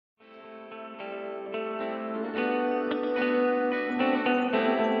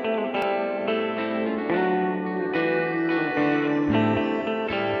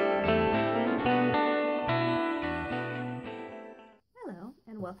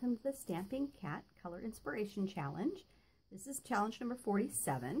welcome to the Stamping Cat Color Inspiration Challenge. This is challenge number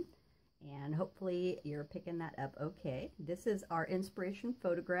 47, and hopefully you're picking that up okay. This is our inspiration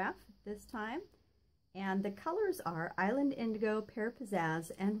photograph this time, and the colors are Island Indigo, Pear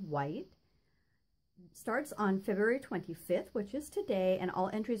Pizzazz, and White. Starts on February 25th, which is today, and all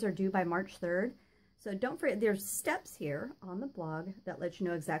entries are due by March 3rd. So don't forget, there's steps here on the blog that let you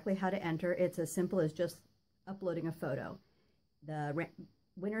know exactly how to enter. It's as simple as just uploading a photo. The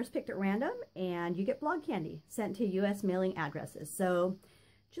winner is picked at random, and you get blog candy sent to U.S. mailing addresses. So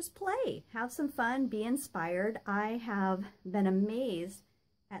just play, have some fun, be inspired. I have been amazed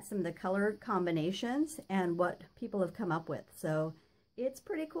at some of the color combinations and what people have come up with. So it's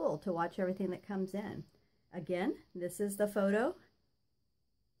pretty cool to watch everything that comes in. Again, this is the photo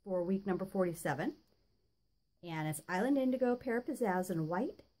for week number 47. And it's Island Indigo, Pear Pizzazz, and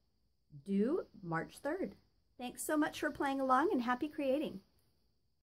White, due March 3rd. Thanks so much for playing along, and happy creating.